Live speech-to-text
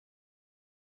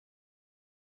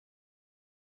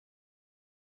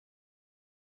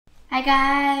Hi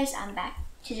guys, I'm back.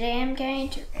 Today I'm going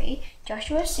to read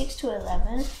Joshua 6 to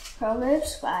 11,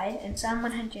 Proverbs 5, and Psalm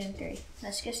 103.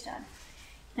 Let's get started.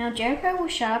 Now Jericho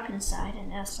was shut up inside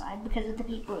and outside because of the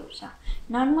people of Israel.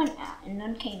 None went out and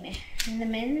none came in. And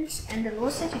the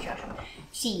Lord said to Joshua,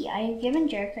 See, I have given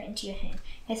Jericho into your hand,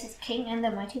 as its king and the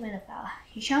mighty men of valor.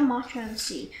 You shall march around the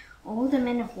city, all the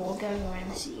men of war going around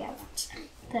the city at once.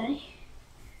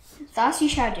 Thus you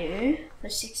shall do for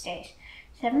 6 days.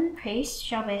 7 priests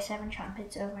shall bear 7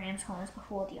 trumpets over ram's horns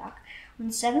before the ark. On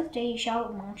the 7th day you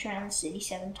shall march around the city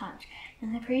 7 times,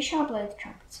 and the priests shall blow the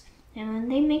trumpets. And when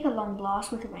they make a long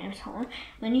blast with the ram's horn,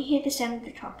 when you hear the sound of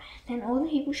the trumpet, then all the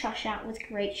people shall shout with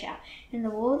great shout, and the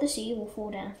wall of the city will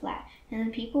fall down flat, and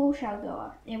the people shall go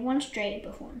up, everyone straight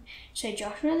before him. So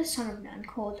Joshua the son of Nun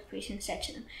called the priests and said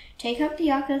to them, Take up the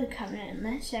ark of the covenant, and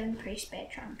let 7 priests bear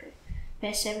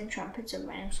 7 trumpets of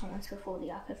ram's horns before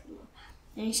the ark of the Lord.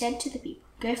 And he said to the people,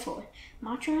 Go forward,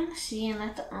 march around the city, and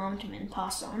let the armed men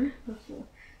pass on before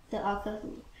the ark of the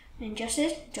Lord. And just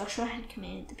as Joshua had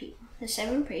commanded the people, the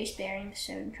 7 priests bearing the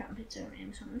 7 trumpets of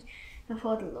ram's horns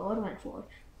before the Lord went forward,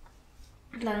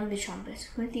 blowing the trumpets,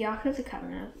 with the ark of the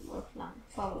covenant of the Lord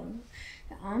following them.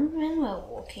 The armed men were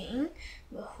walking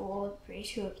before the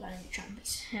priests who were blowing the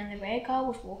trumpets, and the rear guard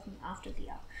was walking after the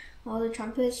ark, while the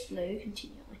trumpets blew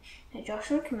continually. And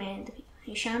Joshua commanded the people,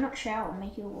 You shall not shout or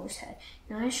make your voice heard,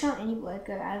 neither shall any word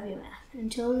go out of your mouth,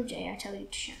 until the day I tell you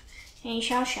to shout. And you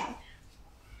shall shout.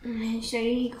 And so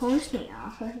he caused the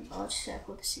ark of the Lord to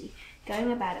circle the city,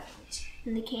 going about it once.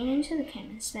 And they came into the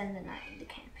camp and spent the night in the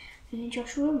camp. And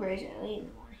Joshua rose early in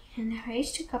the morning, and the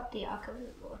priests took up the ark of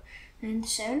the Lord. And the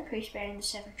 7 priests bearing the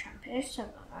 7 trumpets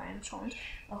of ram's horns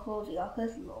before the ark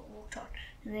of the Lord walked on,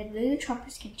 and they blew the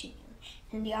trumpets continually.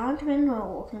 And the armed men were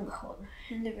walking before them,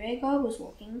 and the rear guard was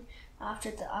walking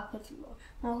after the ark of the Lord,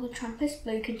 while the trumpets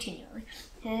blew continually.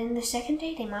 And the 2nd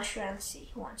day they marched around the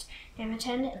city once, and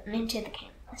returned into the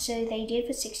camp. So they did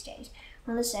for 6 days.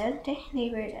 On the 7th day they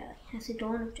rose early, at the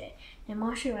dawn of day, and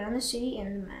marched around the city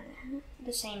in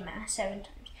the same manner 7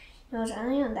 times. It was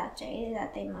only on that day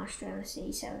that they marched around the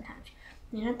city 7 times.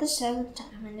 And at the 7th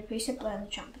time, when the priests had blown the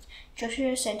trumpets,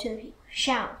 Joshua said to the people,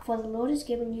 Shout, for the Lord has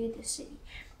given you the city.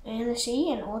 And the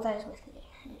city and all that is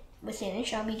within it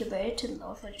shall be devoted to the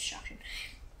Lord for destruction.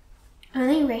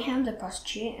 Only Rahab the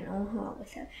prostitute and all who are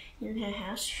with her in her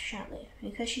house shall live,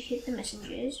 because she hid the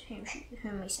messengers whom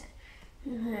we sent.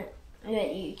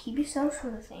 But you keep yourselves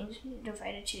from the things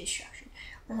devoted to destruction,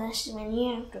 unless when you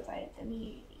have divided them,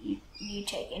 you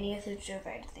take any of the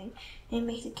devoted thing and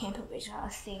make the camp of Israel a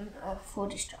thing for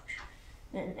destruction,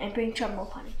 and bring trouble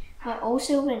upon it. But all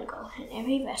silver and gold, and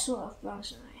every vessel of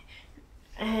bronze and iron,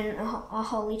 and are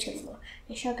holy to the Lord.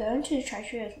 They shall go into the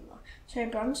treasury of the Lord. So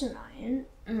bronze and iron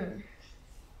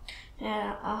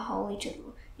are holy to the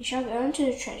Lord. They shall go into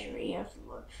the treasury of the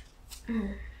Lord.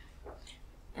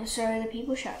 And so the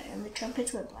people shouted, and the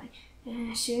trumpets were blown.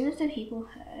 And as soon as the people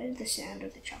heard the sound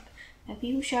of the trumpet, the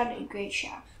people shouted a great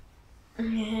shout.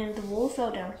 And the wall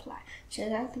fell down flat, so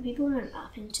that the people went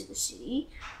up into the city,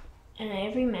 and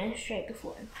every man straight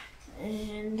before him.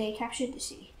 And they captured the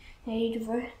city. Then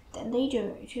they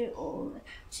devoted all the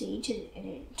city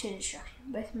to destruction,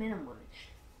 both men and women,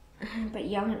 but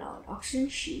young and old, oxen,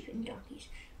 sheep, and donkeys,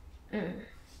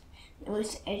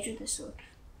 with the edge of the sword.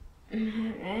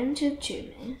 And to the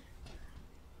 2 men,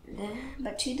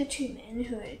 to the 2 men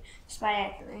who had spied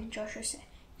out the land, Joshua said,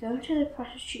 Go to the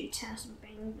prostitute's house and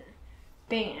bring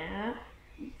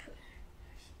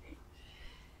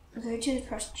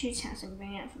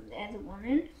out from there the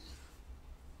woman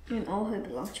and all who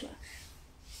belonged to her,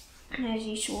 as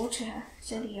you swore to her.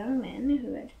 So the young men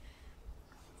who had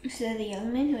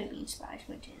been spies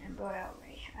went in and brought out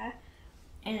Rahab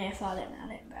and her father and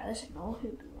mother and brothers and all who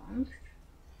belonged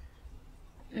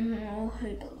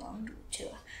to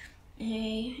her.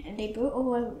 And they brought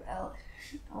all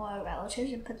our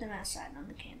relatives and put them outside on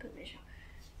the camp of Israel.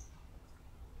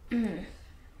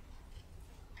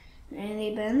 And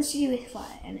they burned the city with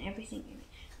fire and everything in it.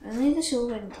 Only the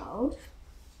silver and gold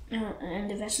and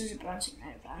the vessels of bronze and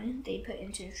red iron they put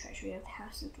into the treasury of the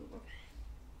house of the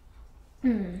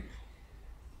Lord.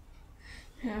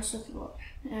 House of the Lord.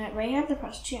 Rahab the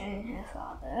prostitute and her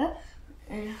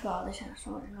father's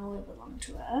household and all who belonged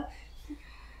to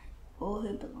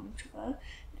her,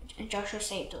 and Joshua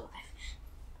saved her life.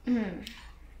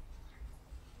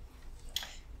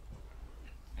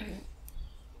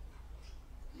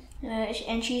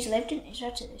 And she's lived in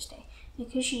Israel to this day,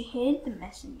 because she hid the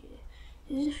messengers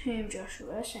whom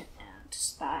Joshua sent out to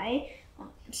spy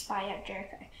out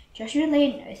Jericho. Joshua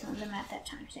laid an oath on them at that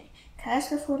time, saying,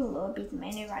 Cursed before the Lord be the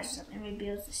man who rises up and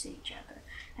rebuilds the city of Jericho.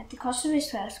 At the cost of his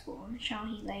firstborn shall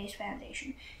he lay his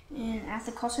foundation, and at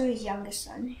the cost of his youngest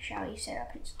son shall he set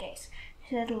up his gates.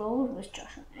 So the Lord was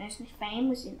Joshua, and his fame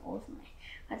was in all the land.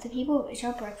 But the people of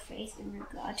Israel broke faith in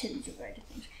regard to the devoted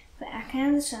things. For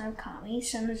Achan the son of Carmi,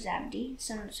 son of Zabdi,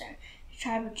 son of Zerah, the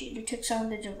tribe of Judah, took some of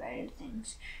the devoted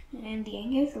things, and the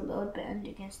anger of the Lord burned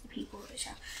against the people of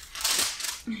Israel.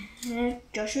 And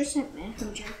Joshua sent men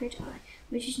from Jericho to Ai,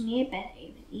 which is near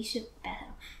Beth-aven, east of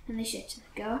Bethel, and they said to them,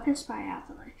 Go up and spy out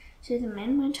the land. So the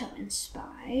men went up and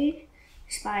spied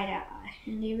out Ai,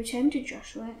 and they returned to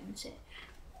Joshua and said,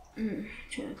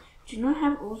 Do not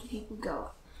have all the people go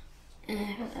up.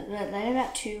 Let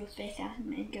about 2,000 or 3,000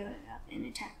 men go up and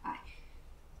attack Ai.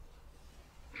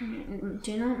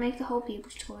 Do not make the whole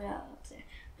people toil up there,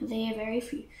 for they are very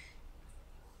few.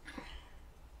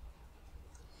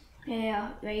 They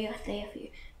are few.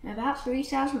 About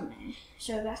 3,000 men.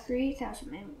 So about 3,000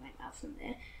 men went up from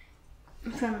there,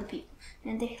 from the people.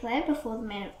 And they fled before the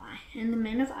men of Ai. And the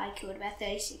men of Ai killed about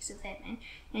 36 of their men,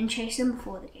 and chased them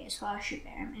before the gate as far as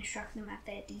Shebarim, and struck them at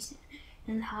their descent.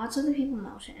 And the hearts of the people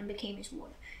melted and became as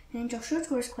water. Then Joshua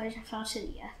tore his clothes and fell to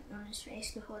the earth on his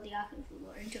face before the ark of the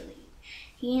Lord until the evening,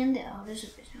 he and the elders of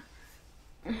Israel.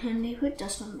 And they put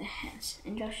dust on their heads.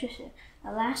 And Joshua said,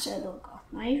 Alas, O Lord God,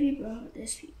 why have you brought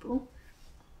this people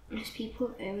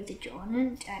over the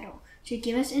Jordan at all, to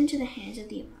give us into the hands of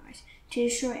the Amorites, to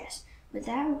destroy us? Would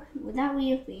that we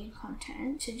have been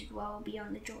content to dwell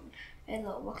beyond the Jordan? O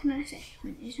Lord, what can I say?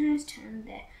 When Israel has turned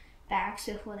their backs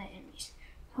before their enemies,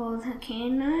 for the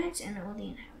Canaanites and all the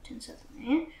inhabitants of the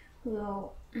land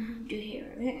will do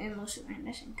hear of it, and will surround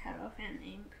us and cut off our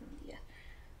name from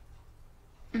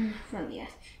the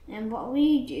earth. And what will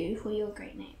you do for your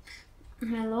great name?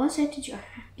 And the Lord said to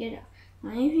Joshua, Get up,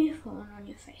 why have you fallen on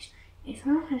your face?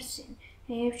 Israel has sinned.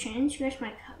 They have transgressed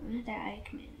my covenant that I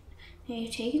commanded. They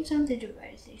have taken some of the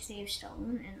devoted things they have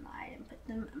stolen and lied, and put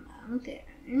them among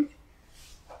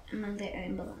their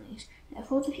own belongings.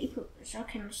 Therefore the people of Israel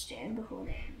cannot stand before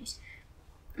their enemies.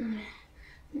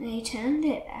 They turn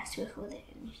their backs before their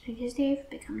enemies, because they have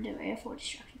become devoted for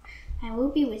destruction. I will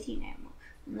be with you no more,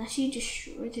 unless you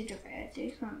destroy the devoted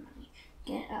things from among you.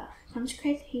 Get up,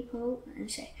 consecrate the people, and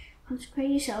say, Consecrate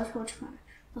yourselves for tomorrow.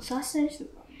 For thus says the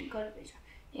Lord, the God of Israel,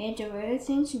 they have devoted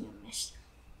things in your midst.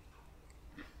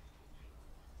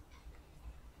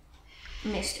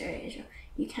 Mr. Israel,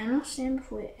 you cannot stand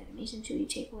before your enemies until you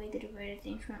take away the devoted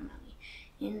things from among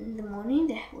you. In the morning,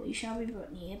 therefore, you shall be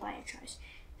brought near by your tribes.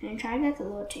 And the tribe that the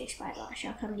Lord takes by lot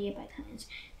shall come near by clans.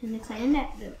 And the clan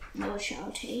that the Lord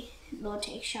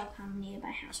takes shall come near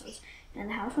by households. And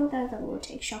the household that the Lord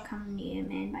takes shall come near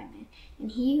man by man.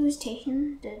 And he who has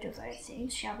taken the devoted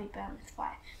things shall be burned with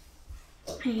fire.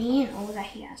 And he and all that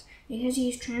he has, because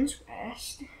he has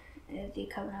transgressed the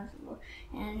covenant of the Lord,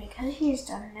 and because he has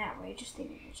done an outrageous thing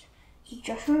in Israel. So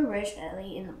Joshua rose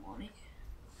early in the morning,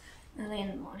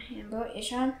 and brought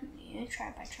Israel near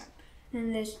tribe by tribe.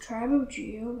 And the tribe of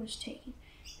Judah was taken,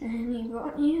 and he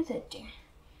brought near the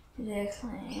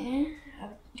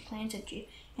clans of Judah,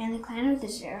 and the clan of the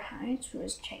Zerahites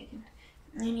was taken.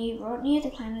 And he brought near the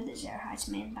clan of the Zerahites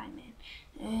man by man,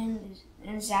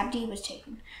 and Zabdi was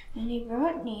taken. And he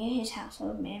brought near his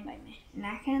household man by man. And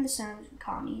Achan the son of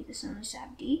Carmi, the son of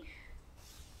Zabdi,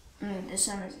 the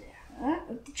son of Zerah,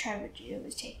 of the tribe of Judah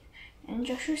was taken. And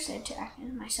Joshua said to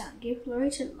Achan, My son, give glory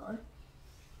to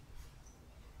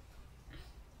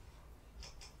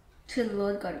the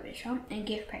Lord God of Israel, and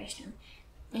give praise to him.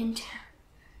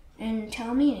 And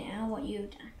tell me now what you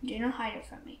have done. Do not hide it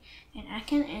from me. And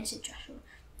Achan answered Joshua,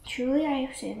 Truly I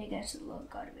have sinned against the Lord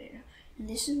God of Israel. And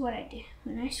this is what I did.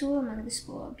 When I saw among the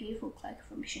spoil a beautiful cloak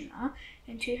from Shinar,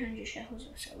 and 200 shekels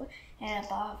of silver, and a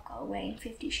bar of gold weighing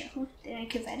 50 shekels, then I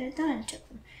coveted them and took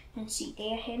them. And see,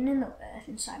 they are hidden in the earth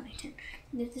inside my tent,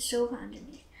 with the silver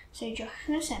underneath. So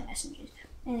Joshua sent messengers,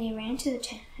 and they ran to the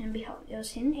tent, and behold, it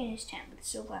was hidden in his tent with the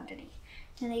silver underneath.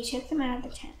 And they took them out of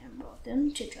the tent and brought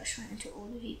them to Joshua and to all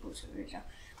the peoples of Israel.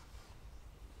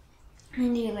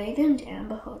 And they laid them down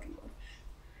before the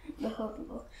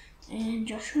Lord. And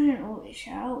Joshua and all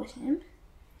Israel with him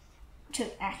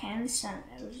took Achan the son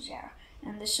of Zerah,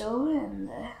 and the silver and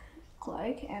the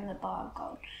cloak and the bar of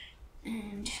gold,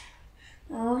 and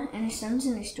his sons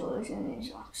and his daughters and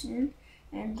his oxen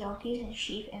and donkeys and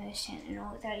sheep and his tent and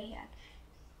all that he had.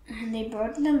 And they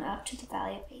brought them up to the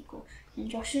valley of Eagle. And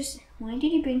Joshua said, Why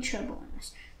did you bring trouble on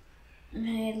us? And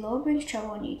the Lord brings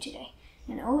trouble on you today.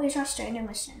 And all Israel stoned him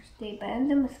with stones. They burned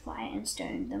them with fire and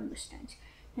stoned them with stones.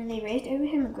 And they raised over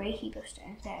him a great heap of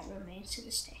stones that remains to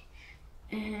this day.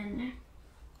 And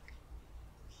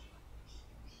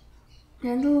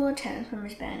then the Lord turned from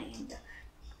his burning anger,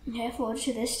 Therefore,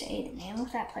 to this day, the name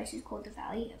of that place is called the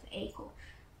Valley of Achor.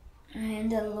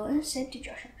 And the Lord said to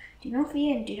Joshua, "Do not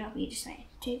fear and do not be dismayed.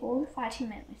 Take all the fighting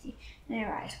men with you, and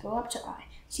arise, go up to Ai.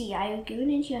 See, I have given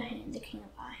into your hand the king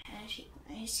of Ai, and his people,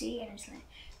 and his sea and his land.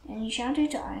 And you shall do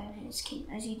to Ai and its king,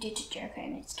 as you did to Jericho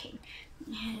and its king.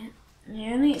 And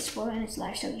only its spoil and its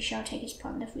livestock you shall take as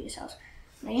plunder for yourselves.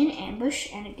 Lay an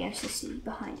ambush and against the sea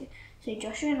behind it." So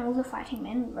Joshua and all the fighting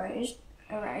men arose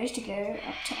to go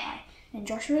up to Ai. And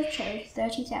Joshua chose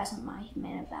 30,000 mighty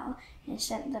men of valor, and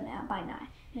sent them out by night.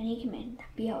 And he commanded,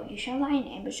 "Behold, you shall lie in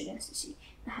ambush against the sea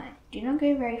behind. Do not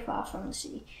go very far from the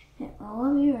sea, and all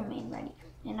of you remain ready.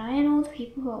 And I and all the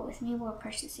people who are with me will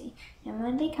approach the sea. And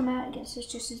when they come out against us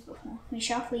just as before, we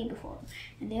shall flee before them,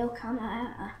 and they will come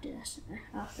out after us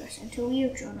until we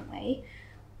have drawn them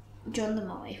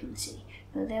away from the sea.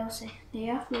 For they will say, they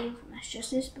are fleeing from us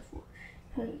just as before.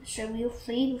 So we will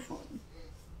flee before them.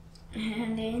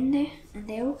 And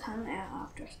they will come out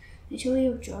after us until we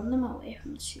have drawn them away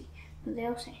from the sea. But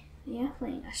they'll say, they are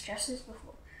fleeing us just as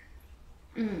before.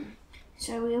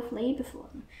 So we will flee before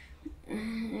them.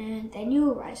 And then you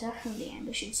will rise up from the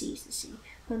ambush and seize the sea,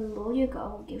 for the Lord your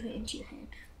God will give it into your hand.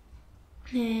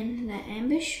 And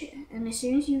as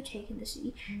soon as you have taken the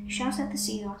sea, you shall set the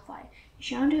sea on fire. You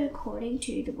shall do according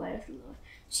to the word of the Lord.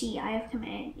 See, I have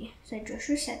commanded you. So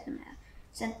Joshua sent them out,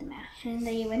 and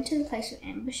they went to the place of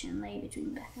ambush and lay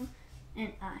between Bethel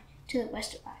and Ai, to the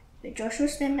west of Ai. But Joshua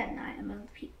spent that night among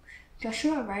the people.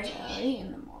 Joshua arose early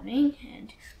in the morning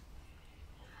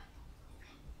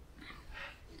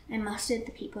and mustered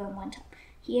the people and went up,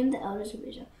 he and the elders of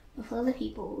Israel, before the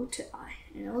people to Ai.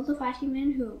 And all the fighting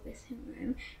men who were with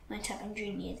him went up and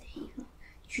drew near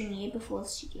before the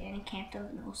city, and encamped on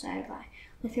the north side of Ai,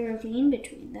 with a ravine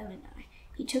between them and Ai.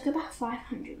 He took about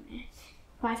 5,000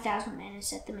 men, and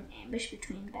set them in ambush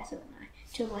between Bethel and Ai,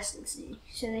 to the west of the city.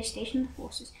 So they stationed the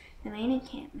forces, the main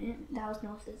encampment that was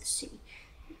north of the sea,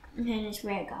 and its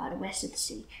rear guard west of the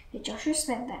sea. But Joshua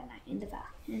spent that night in the valley.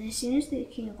 And as soon as the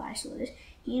king of Ai saw this,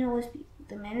 he and all his people,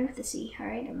 the men of the sea,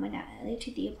 hurried and went out early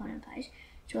to the appointed place,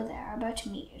 till they were about to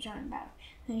meet Israel in battle.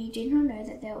 And he did not know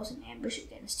that there was an ambush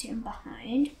against him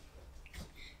behind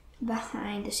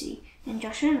the sea. And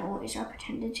Joshua and all Israel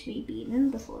pretended to be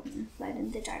beaten before them, and fled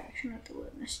in the direction of the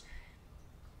wilderness.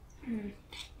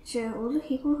 So all the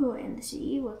people who were in the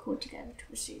sea were called together to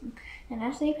pursue them. And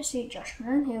as they pursued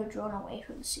Joshua, they were drawn away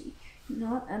from the sea.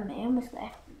 Not a man was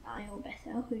left in Ai or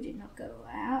Bethel who did not go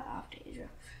out after Israel.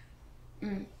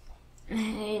 And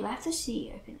they left the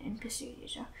sea open and pursued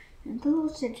Israel. And the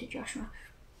Lord said to Joshua,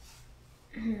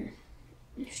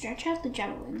 "Stretch out the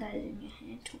javelin that is in your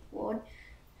hand toward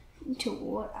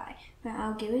Ai, for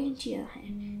I'll give it into your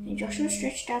hand." And Joshua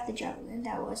stretched out the javelin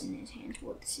that was in his hand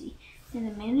toward the sea. And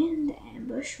the men in the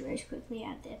ambush rose quickly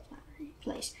out of their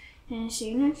place. And as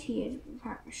soon as he had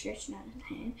stretched out his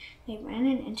hand, they ran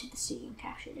and entered the sea and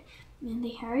captured it. And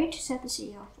they hurried to set the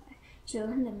sea on fire. So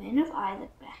when the men of Ai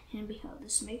looked back, and behold, the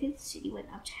smoke of the city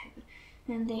went up to heaven.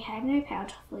 And they had no power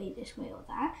to flee this way or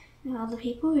that. And all the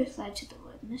people who fled to the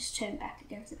wilderness turned back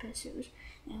against the pursuers.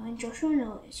 And when Joshua and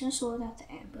all Israel saw that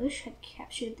the ambush had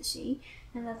captured the sea,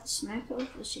 and that the smoke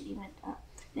of the city went up,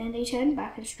 then they turned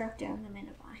back and struck down the men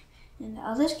of Ai. And the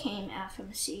others came out from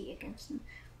the sea against them.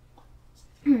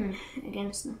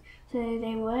 So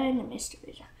they were in the midst of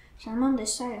Israel, some on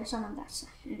this side and some on that side.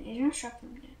 And Israel struck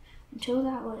them down, until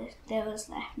there was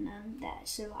left none that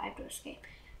survived or escaped.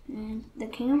 And the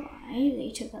king of Ai they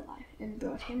took alive, and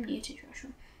brought him near to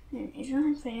Joshua. And Israel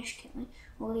had finished killing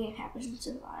all the inhabitants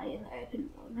of Ai in the open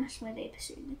wilderness where they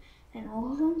pursued them, and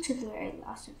all of them to the very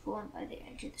last had fallen by the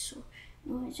edge of the sword.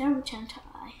 And Israel returned to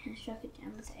Ai, and struck it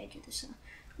down with the edge of the sword.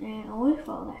 And all who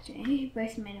fell that day,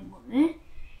 both men and women,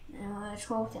 were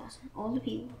 12,000, all the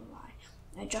people of Ai.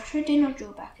 Now Joshua did not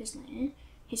draw back his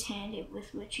hand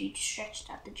with which he stretched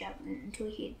out the javelin, until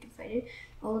he had devoted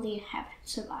all the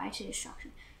inhabitants of Ai to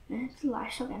destruction. And the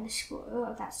livestock and the spoil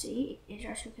of that sea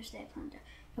Israel took as their plunder,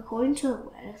 according to the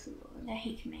word of the Lord that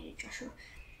he commanded Joshua.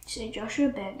 So Joshua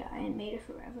burned Ai and made it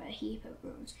forever a heap of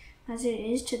ruins, as it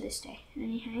is to this day. And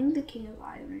he hanged the king of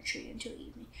Ai on a tree until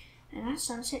evening. And at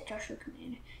sunset Joshua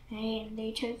commanded, and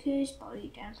they took his body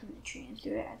down from the tree and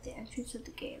threw it at the entrance of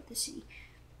the gate of the sea,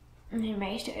 and then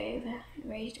raised over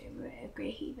a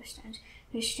great heap of stones,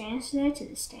 which stands there to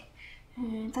this day.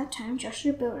 And at that time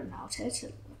Joshua built an altar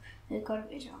to the God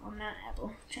of Israel on Mount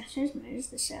Ebal, just as Moses,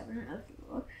 the servant of the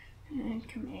Lord, had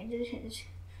commanded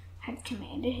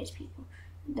his people,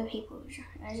 the people of Israel,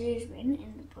 as it is written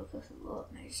in the book of the law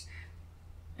of Moses.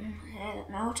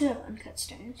 An altar of uncut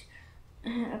stones,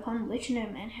 upon which no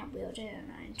man had wielded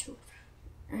an iron tool.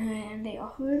 And they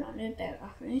offered on a burnt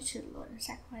offering to the Lord, and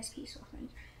sacrificed peace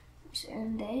offerings stones,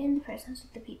 and there, in the presence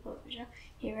of the people of Israel,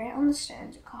 he wrote on the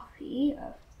stones a copy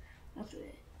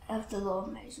of the law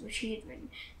of Moses, which he had written.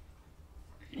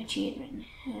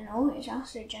 And all Israel,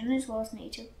 so Jun as well as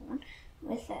native born,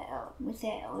 with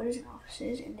their elders and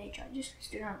officers and their judges,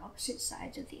 stood on opposite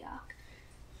sides of the ark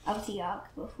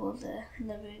before the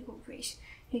Levitical priests,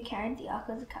 who carried the ark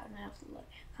of the covenant of the Lord,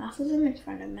 half of them in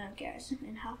front of Mount Gerizim,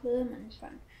 and half of them in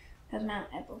front of Mount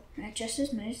Ebal, just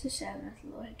as Moses the servant of the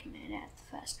Lord had commanded at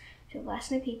the first, to bless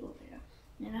the people of Israel.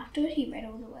 And afterward he read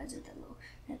all the words of the law,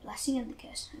 the blessing and the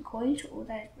curse, according to all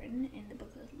that is written in the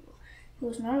book of the law. There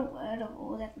was not a word of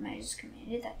all that Moses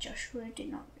commanded that Joshua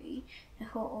did not read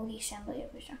before all the assembly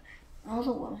of Israel, all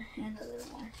the women and the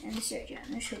little ones, and the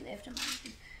sojourners who lived among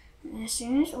them. And as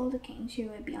soon as all the kings who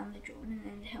were beyond the Jordan,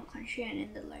 and in the hill country, and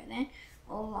in the lowland,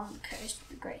 all along the coast of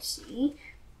the Great Sea,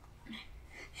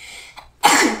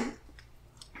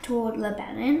 toward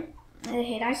Lebanon, the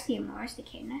Hittites, the Amorites, the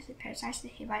Canaanites, the Perizzites,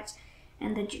 the Hivites,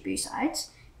 and the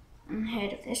Jebusites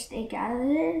heard of this. They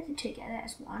gathered together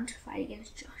as one to fight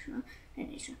against Joshua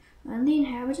and Israel. When the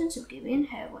inhabitants of Gibeon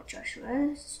heard what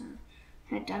Joshua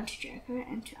had done to Jericho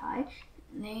and to Ai,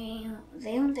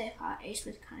 they on their part aced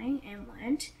with cunning and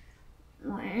went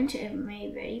and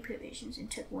made ready provisions, and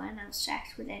took worn out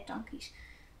sacks with their donkeys,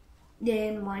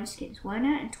 then wineskins, worn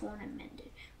out and torn and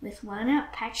mended, with worn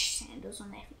out patched sandals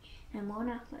on their feet, and worn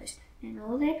out clothes, and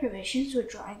all their provisions were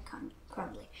dry and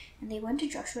crumbly. And they went to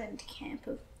Joshua in the camp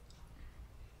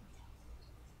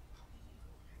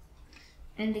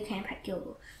at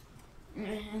Gilgal,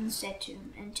 and said to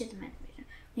him and to the men of Israel,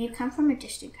 "We have come from a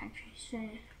distant country,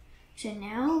 so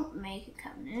now make a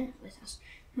covenant with us."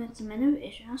 But the men of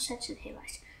Israel said to the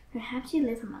Hivites, "Perhaps you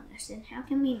live among us, then how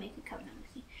can we make a covenant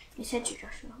with you?" They said to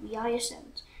Joshua, "We are your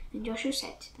servants." And Joshua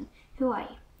said to them, "Who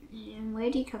are you, and where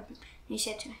do you come from?" They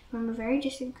said to him, "From a very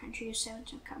distant country your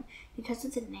servants have come, because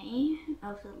of the name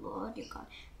of the Lord your God.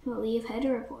 For we have heard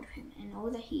a report of him, and all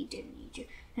that he did in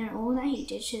Egypt, and all that he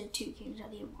did to the two kings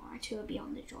of the Amorites who were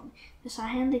beyond the Jordan, the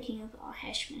Sihon the king of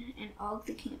Heshbon, and Og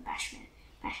the king of Bashan,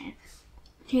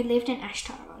 who lived in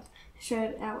Ashtaroth.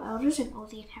 So our elders and all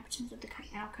the inhabitants of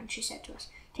our country said to us,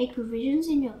 'Take provisions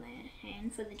in your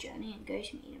hand for the journey, and go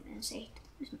to meet him, and say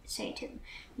to them,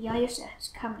 "We are your servants.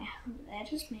 Come now,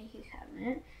 let us make a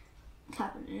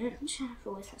covenant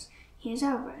with us. Here's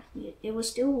our bread. It was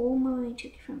still warm when we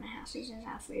took it from the houses as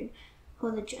our food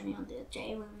for the journey on the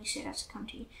day when we set out to come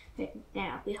to you. But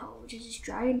now, behold, it is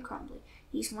dry and crumbly.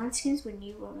 These wineskins were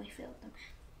new when we filled them.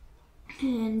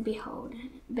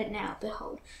 But now,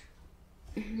 behold,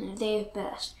 they have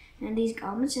burst, and these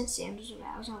garments and sandals of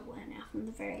ours are worn out from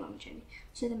the very long journey."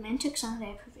 So the men took some of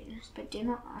their provisions, but did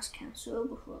not ask counsel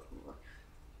before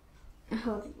the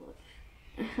Lord.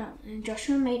 And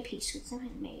Joshua made peace with them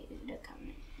and made a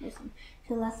covenant with them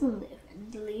to let them live.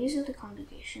 And the leaders of the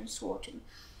congregation swore to them.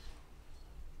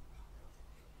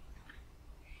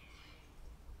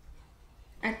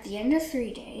 At the end of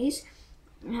 3 days,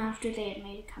 after they had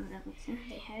made a covenant with them,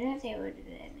 they heard that they were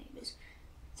their neighbors.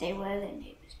 They were their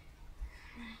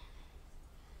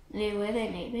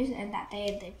neighbors, and that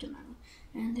they had lived among them.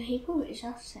 And the people of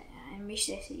Israel set out and reached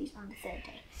their cities on the 3rd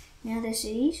day. Now the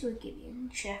cities were Gibeon,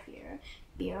 Shaphiah,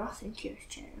 Beeroth, and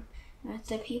Kiriath-Jearim. But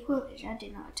the people of Israel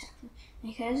did not attack them,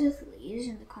 because of the leaders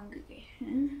in the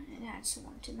congregation had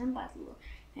sworn to them by the Lord,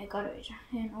 the God of Israel.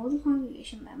 And all the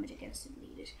congregation murmured against the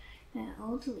leaders. And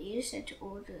all the leaders said to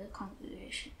all the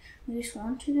congregation, "We have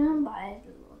sworn to them by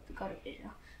the Lord, the God of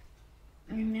Israel.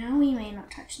 And now we may not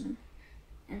touch them.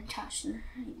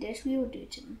 This we will do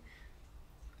to them,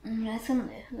 and let them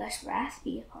live, lest wrath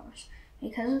be upon us,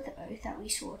 because of the oath that we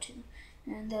swore to them."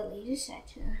 And the leaders said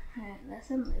to them, "Let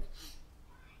them live."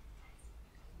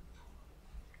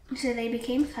 So they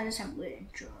became cutters and wood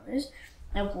and drawers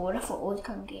of water for all the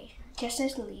congregation, just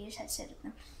as the leaders had said of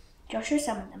them. Joshua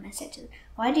summoned them and said to them,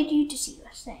 "Why did you deceive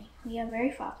us, saying, 'We are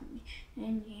very far from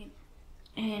you,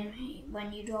 and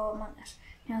when you dwell among us'?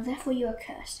 Now therefore you are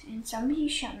cursed, and some of you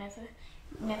shall never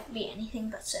be anything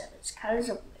but servants, cutters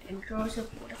of wood, and drawers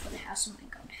of water for the house of my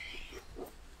God."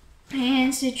 And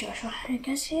answered Joshua,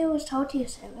 "Because it was told to your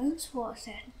servants for a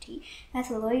certainty that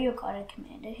the Lord your God had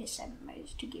commanded his servant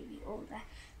Moses to give you all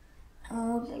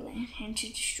the land, and to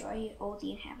destroy all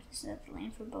the inhabitants of the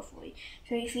land from before you.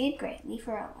 So he feared greatly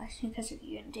for our lives because of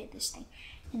you, and did this thing.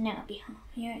 And now, behold,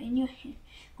 you are in your hand.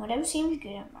 Whatever seems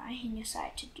good and right in your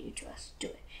sight to do to us, do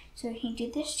it." So he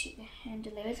did this to them, and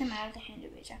delivered them out of the hand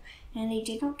of Israel, and they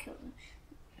did not kill them.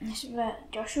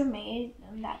 But Joshua made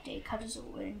them that day cutters of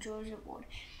wood and drawers of wood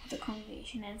for the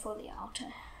congregation and for the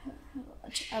altar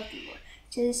of the Lord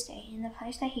to this day, in the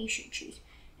place that he should choose.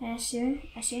 And as soon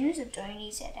as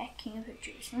Adoni-Zedek, king of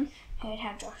Jerusalem, heard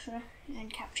how Joshua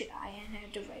had captured Ai and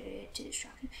had devoted it to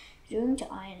destruction, doing to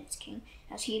Ai and its king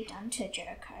as he had done to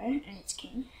Jericho and its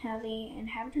king, how the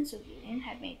inhabitants of Gibeon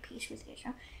had made peace with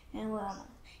Israel and were among them,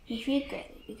 he feared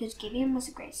greatly, because Gibeon was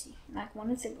a great city, like one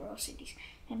of the royal cities,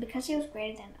 and because it was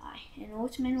greater than Ai, and all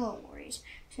its men were warriors.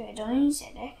 So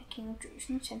Adoni-Zedek, king of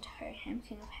Jerusalem, sent to Hoham,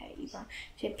 king of Hebron,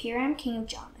 to Piram, king of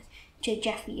Jarmuth, to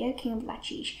Japhia, king of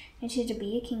Lachish, and to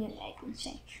Tobiah, king of Eglon,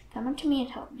 saying, Come unto me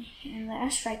and help me, and let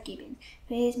us strike Gibeon.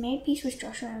 For he has made peace with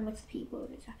Joshua and with the people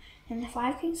of Israel. And the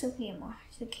 5 kings of the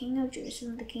Amorites, the king of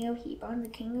Jerusalem, the king of Hebron, the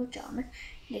king of Jarmuth,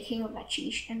 the king of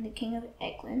Lachish, and the king of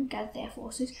Eglon, gathered their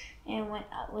forces, and went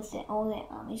up with all their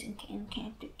armies and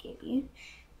encamped at Gibeon,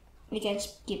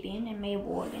 against Gibeon, and made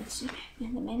war against it.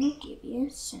 And the men of Gibeon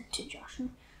sent to Joshua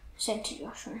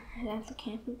at the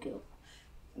camp of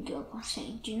Gilgal,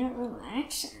 saying, Do not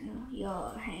relax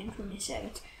your hand from your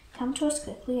servants. Come to us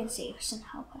quickly and save us and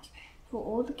help us. For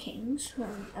all the kings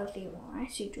of the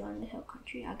Amorites who dwell in the hill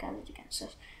country are gathered against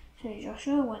us. So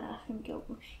Joshua went up from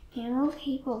Gilgal, he and all the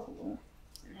people of war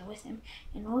with him,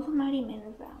 and all the mighty men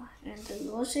of valor. And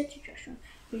the Lord said to Joshua,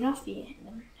 Do not fear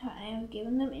them, for I have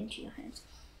given them into your hands.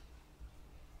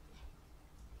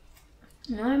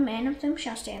 No man of them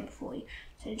shall stand before you.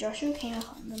 So Joshua came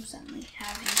upon them suddenly,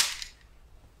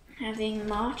 having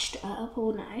marched up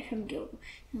all night from Gilgal,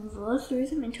 and the Lord threw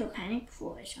them into a panic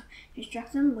before Israel. He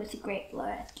struck them with a great blow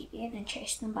at Gibeon, and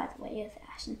chased them by the way of the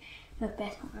Ashen of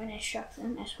Beth-horon, and struck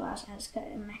them as far as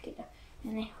Azekah and Makkedah.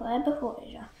 And they fled before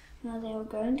Israel. Now they were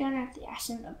going down at the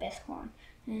Ashen of Beth-horon,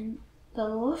 and the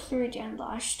Lord threw down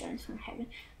large stones from heaven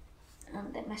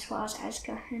them as far as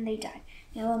Azekah, and they died.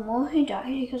 There were more who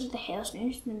died because of the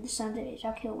hailstones than the sons of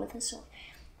Israel killed with the sword.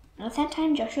 At that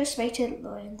time Joshua spake to the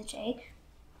Lord in the day,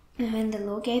 when the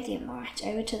Lord gave the Amorites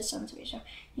over to the sons of Israel,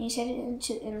 and he said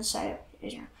it in the sight of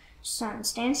Israel, Sun,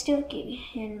 stand still at Gibeon,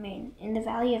 and moon, in the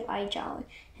valley of Aijalon.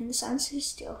 And the sun stood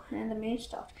still, and the moon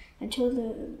stopped, until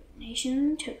the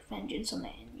nation took vengeance on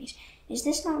their enemies. Is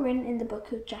this not written in the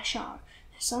book of Jashar?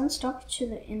 The sun stopped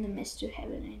in the midst of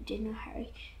heaven, and did not hurry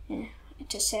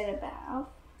to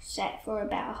set for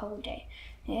about a whole day.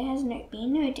 There has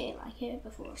been no day like it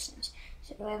before since.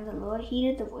 So when the Lord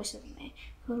heeded the voice of man,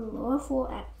 for the Lord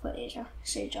fought for Israel.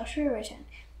 So Joshua returned,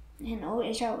 and all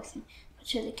Israel with him,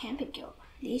 to the camp at Gilgal.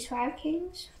 These 5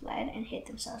 kings fled and hid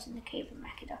themselves in the cave of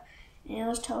Makkedah. And it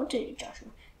was told to Joshua,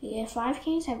 The 5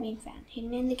 kings have been found,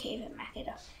 hidden in the cave at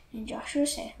Makkedah. And Joshua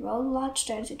said, Roll large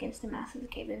stones against the mouth of the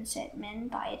cave, and set men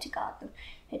by it to guard them.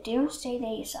 But do not stay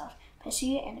there yourselves. Pursue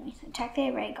your enemies, attack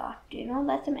their rear guard. Do not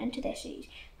let them enter their cities,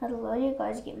 for the Lord your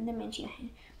God has given them into your hand.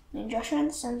 And Joshua and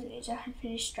the sons of Israel had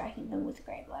finished striking them with a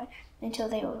great blow, until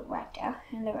they were wiped out,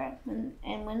 and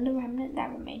when the remnant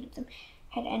that remained of them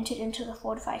had entered into the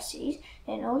fortified cities,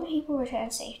 then all the people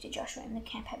returned safe to Joshua in the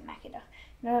camp at Makkedah.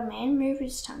 Not a man moved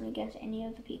his tongue against any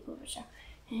of the people of Israel.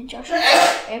 And Joshua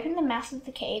said, Open the mouth of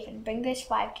the cave, and bring those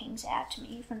 5 kings out to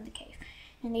me from the cave.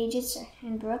 And they did so,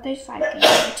 and brought those 5 kings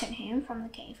over to him from the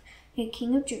cave, the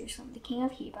king of Jerusalem, the king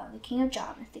of Hebron, the king of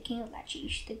Jarmuth, the king of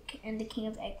Lachish, and the king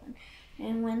of Eglon.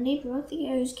 And when they brought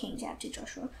those kings out to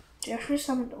Joshua, Joshua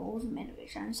summoned all the men of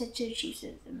Israel, and said to the chiefs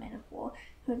of the men of war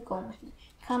who had gone with him,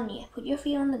 Come near, put your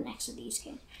feet on the necks of these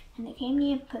kings. And they came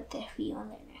near and put their feet on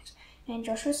their necks. And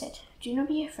Joshua said, Do not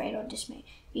be afraid or dismayed.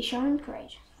 Be strong and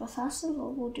courageous, for thus the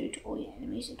Lord will do to all your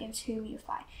enemies against whom you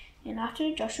fight. And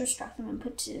after Joshua struck them and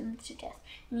put them to death,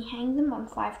 and he hanged them on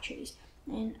 5 trees.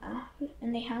 And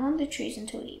they hung on the trees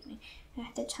until evening. And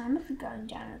at the time of the going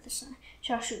down of the sun,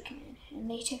 Joshua commanded, and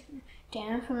they took them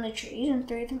down from the trees and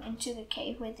threw them into the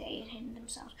cave where they had hidden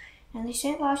themselves. And they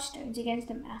set large stones against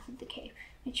the mouth of the cave,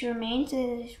 which remains to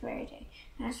this very day.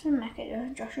 As for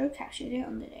Makkedah, Joshua captured it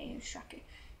on the day and struck it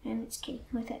and its king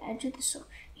with the edge of the sword.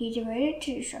 He devoted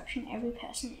to destruction every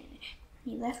person in it.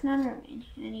 He left none remaining,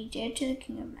 and he did to the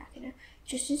king of Makkedah,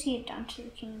 just as he had done to the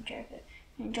king of Jericho.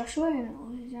 And Joshua and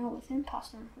all Israel with him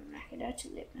passed on from Makkedah to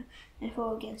Libnah, and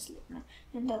fought against Libnah.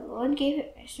 And the Lord gave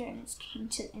it and its king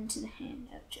into the hand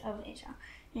of Israel,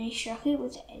 and he struck it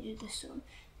with the edge of the sword,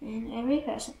 and every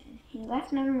person in it. He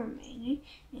left none remaining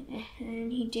in it,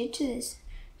 and he did to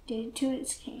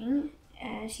its king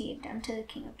as he had done to the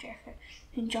king of Jericho.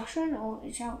 And Joshua and all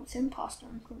Israel with him passed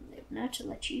on from Libnah to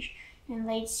Lachish, and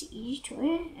laid siege to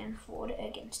it, and fought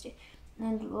against it.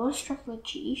 And the Lord struck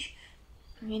Lachish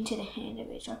into the hand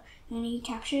of Israel, and he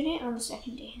captured it on the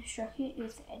 2nd day, and struck it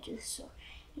with the edge of the sword,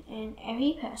 and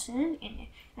every person in it,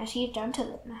 as he had done to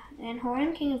Libnah. And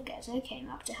Horam king of Gaza came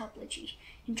up to help Lachish,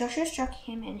 and Joshua struck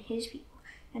him and his people,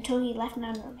 until he left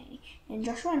none remaining. And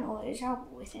Joshua and all Israel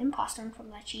with him passed on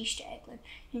from Lachish to Eglon,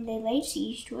 and they laid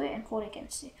siege to it and fought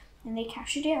against it. And they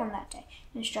captured it on that day,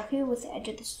 and struck it with the edge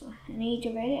of the sword. And he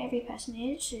devoted every person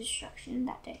in it to destruction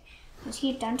that day, as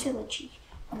he had done to Lachish.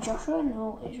 And Joshua and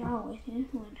all Israel with him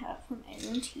went up from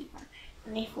Eglon to Hebron,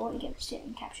 and they fought against it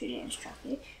and captured it and struck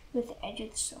it with the edge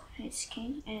of the sword, and its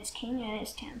king and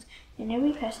its towns, and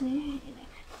every person in it.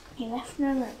 He left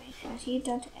none remaining, as he had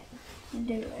done to Eglon, and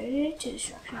devoted it to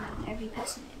destruction with every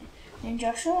person in it. And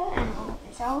Joshua and all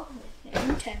Israel with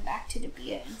him turned back to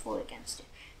Gibeah and fought against it.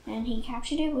 And he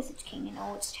captured it with its king and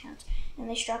all its towns, and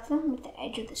they struck them with the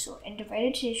edge of the sword, and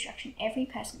devoted to destruction every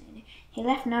person in it. He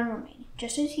left none remaining,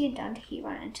 just as he had done to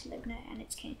Hebron and to Libnah and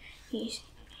its king. He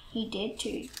did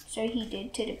to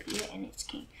Gibeah and its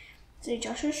king. So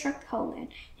Joshua struck the whole land,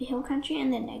 the hill country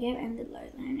and the Negev and the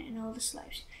lowland, and all the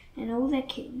slopes, and all their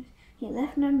kings. He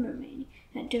left none remaining,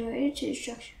 and devoted to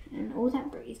destruction, and all that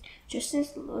breathed, just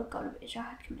as the Lord God of Israel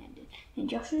had commanded. And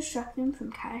Joshua struck them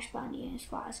from Kadesh Barnea as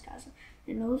far as Gaza,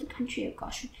 and all the country of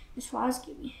Goshen as far as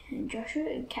Gibeah. And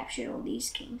Joshua captured all these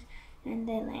kings and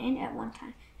their land at one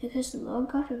time, because the Lord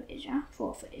God of Israel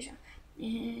fought for Israel.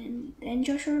 And then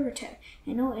Joshua returned,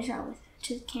 and all Israel with him,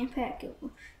 to the camp at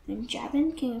Gilgal. When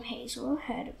Jabin, king of Hazor,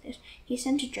 heard of this, he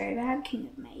sent to Jobab, king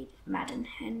of Madon,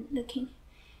 and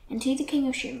to the king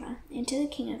of Shimron, and to the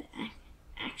king of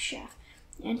Akshaph,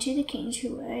 and to the kings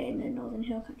who were in the northern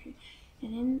hill country,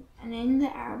 and in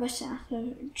the Arabah south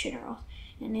of Chinneroth,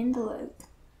 and in the low.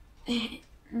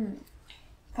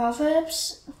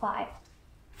 Proverbs 5.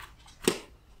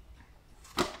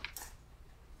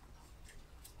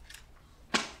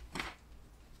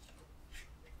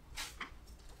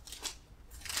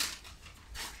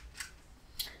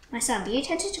 My son, be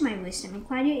attentive to my wisdom,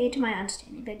 incline your ear to my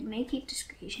understanding, that you may keep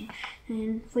discretion,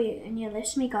 and your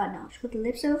lips may guard knowledge. For the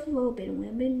lips of a fool bitter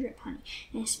women drip honey,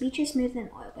 and his speech is smooth than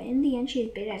oil, but in the end she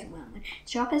is bitter as a whirlwind,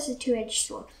 sharp as a two-edged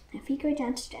sword. Her feet go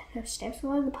down to death, her steps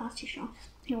follow the path to Sheol.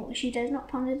 She does not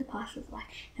ponder the path of life,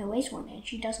 her ways wander, and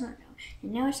she does not know.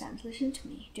 And now, sons, listen to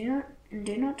me, do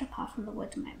not depart from the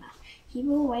words of my mouth. Keep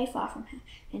your way far from her,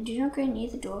 and do not go near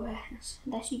the door of her house,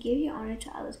 lest you give your honor to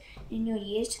others, and your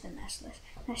years to the merciless.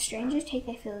 That strangers take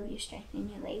their fill of your strength, and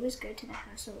your labors go to the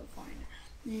house of a foreigner.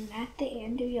 And at the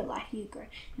end of your life you grow,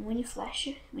 and when your flesh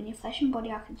and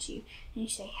body are consumed, and you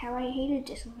say, how I hated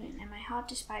discipline, and my heart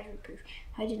despised reproof.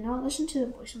 I did not listen to the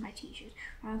voice of my teachers,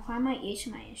 or incline my ear to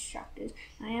my instructors.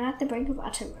 I am at the brink of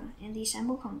utter ruin, in the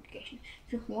assembled congregation.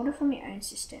 Drink water from your own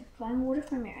cistern, flowing water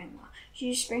from your own well. Should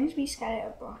your springs be scattered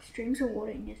abroad, streams of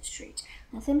water in your streets?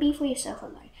 Let them be for yourself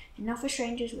alone, and not for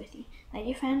strangers with you. Let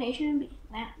your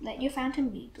fountain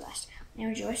be blessed, and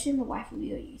rejoice in the wife of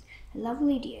your youth. A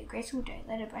lovely dear, graceful day,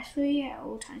 let her breastfeed you at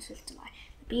all times with delight.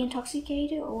 But be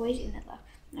intoxicated always in the love.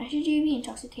 Why should you be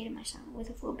intoxicated, my son, with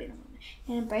a forbidden woman,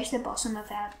 and embrace the bosom of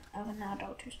an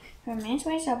adulteress? For a man's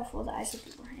ways are before the eyes of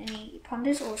people, and he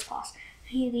ponders all his past.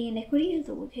 The iniquity of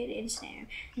the wicked ensnare him,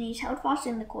 and he is held fast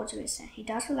in the cords of his sin. He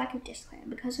does for lack of discipline, and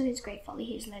because of his great folly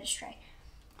he is led astray.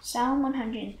 Psalm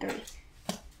 103.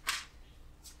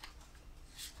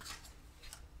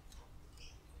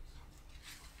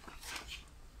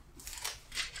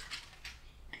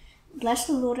 Bless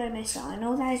the Lord, O my soul, and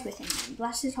all that is within me.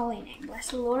 Bless his holy name. Bless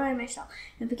the Lord, O my soul,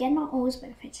 and forget not all his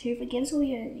benefits, who forgives all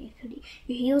your iniquity,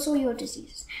 who heals all your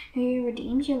diseases, who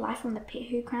redeems your life from the pit,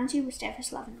 who crowns you with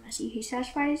steadfast love and mercy, who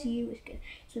satisfies you with good,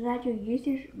 so that your youth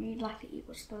is renewed like the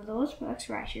eagles. The Lord works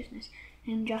righteousness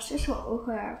and justice for all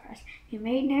who are oppressed, who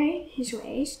made known his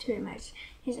ways to the most,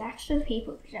 his acts to the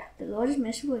people of Israel. The Lord is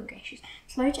merciful and gracious,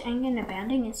 slow to anger and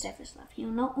abounding in steadfast love. He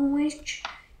will not always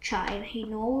chide,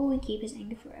 nor will he keep his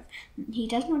anger forever. He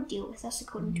does not deal with us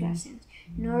according to our sins,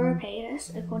 nor repay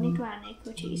us according to our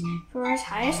iniquities. For as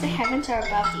high as the heavens are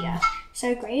above the earth,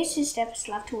 so great is his steadfast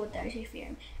love toward those who fear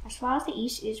him. As far as the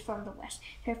east is from the west,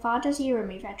 so far does he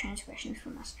remove our transgressions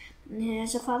from us. And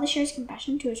as a father shows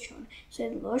compassion to his children, so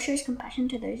the Lord shows compassion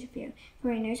to those who fear him.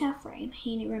 For he knows our frame,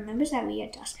 he remembers that we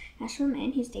are dust. As for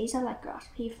man, his days are like grass,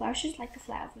 he flourishes like the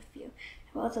flower of a field.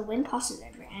 Well, the wind passes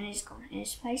over it, and is gone, and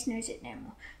its place knows it no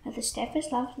more. But the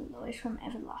steadfast love of the Lord is from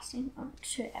everlasting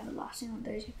to everlasting on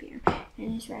those who fear him,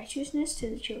 and his righteousness to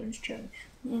the children's children,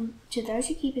 and to those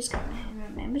who keep his covenant and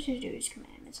remember to do his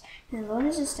commandments. And the Lord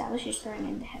has established his throne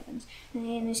in the heavens, and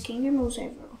in his kingdom rules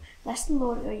over all. Bless the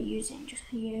Lord, O you angels,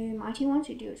 you mighty ones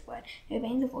who do his word,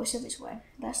 obeying the voice of his word.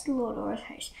 Bless the Lord, all his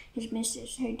hosts, his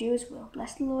ministers, who do his will.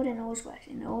 Bless the Lord in all his works,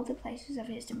 in all the places of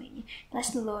his dominion. Bless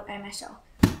the Lord, O my soul.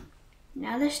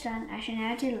 Now this done, I shall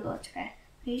now do the Lord's prayer.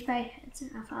 Please bow your heads.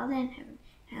 Our Father in heaven,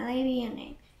 hallowed be your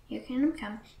name. Your kingdom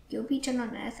come, your will be done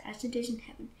on earth as it is in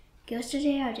heaven. Give us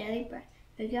today our daily bread.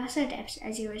 Forgive us our debts,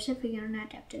 as you also forgive our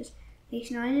debtors. Lead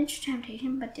us not into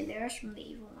temptation, but deliver us from the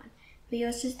evil one. For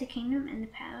yours is the kingdom, and the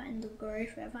power, and the glory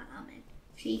forever. Amen.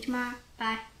 See you tomorrow.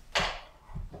 Bye.